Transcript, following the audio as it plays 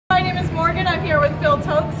is Morgan. I'm here with Phil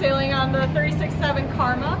Toth sailing on the 36-7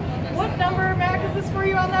 Karma. What number, Mac, is this for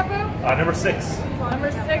you on that boat? Number 6. Number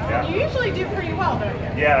 6. Yeah. And you usually do pretty well, don't you?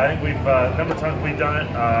 Yeah, I think we've, number of times we've done it,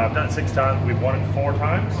 I've done it 6 times, we've won it 4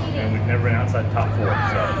 times, and we've never been outside the top 4, so.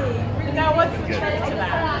 And now what's the trick to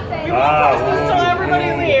that? We won't post this till everybody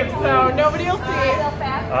leaves, so nobody will see.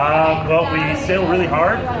 Well, we sail really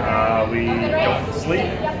hard, we don't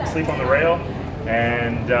sleep on the rail,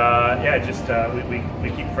 and yeah, just we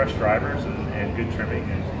keep fresh drivers and good trimming,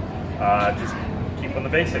 and just keep on the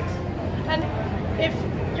basics. And if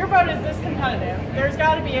your boat is this competitive, there's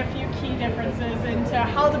got to be a few key differences into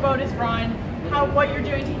how the boat is run, what you're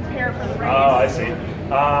doing to prepare for the race. Oh, I see.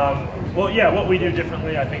 Well, yeah, what we do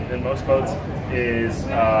differently, I think, than most boats is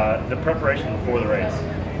the preparation before the race.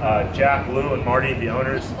 Jack, Lou, and Marty, the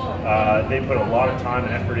owners, they put a lot of time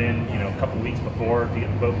and effort in, a couple weeks before to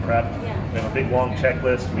get the boat prepped. We have a big long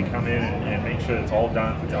checklist. We come in and make sure it's all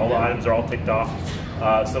done. All the items are all ticked off.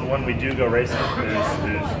 So when we do go racing,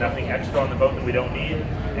 there's nothing extra on the boat that we don't need,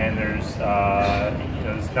 and there's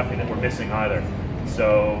nothing that we're missing either.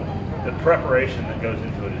 So the preparation that goes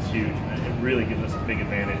into it is huge, and it really gives us a big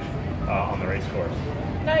advantage on the race course.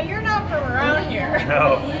 Now, you're not from around here.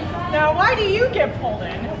 No. Now, why do you get pulled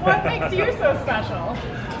in? What makes you so special?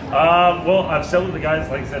 Well, I've sailed with the guys,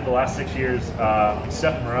 like I said, the last 6 years.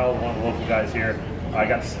 Seth Morrell, one of the local guys here. I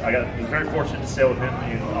was very fortunate to sail with him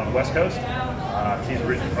on the West Coast. He's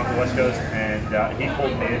originally from the West Coast, and he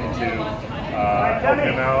pulled me in to help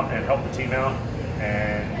him out and help the team out,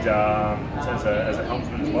 and as a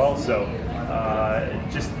helmsman as well. So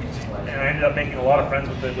and I ended up making a lot of friends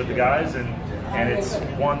with the guys, and it's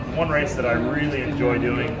one race that I really enjoy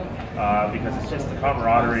doing because it's just the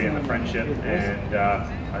camaraderie and the friendship, and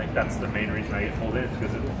I think that's the main reason I get pulled in,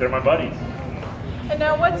 because they're my buddies. And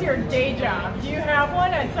now, what's your day job? Do you have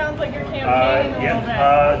one? It sounds like you're campaigning a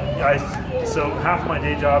little bit. So half my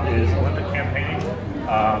day job is Olympic campaigning,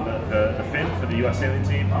 the fin for the U.S. sailing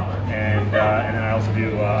team, and then I also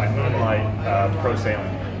do moonlight pro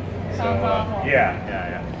sailing. Sounds awful.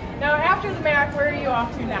 Yeah. Now, after the Mac, where are you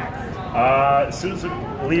off to next? As soon as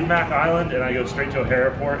I leave Mack Island, and I go straight to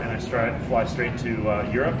O'Hare Airport, and I fly straight to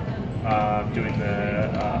Europe, doing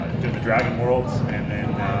the Dragon Worlds, and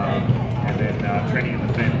then training in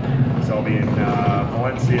the fin. So I'll be in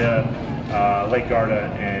Valencia, Lake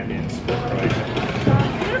Garda, and in Split, Croatia.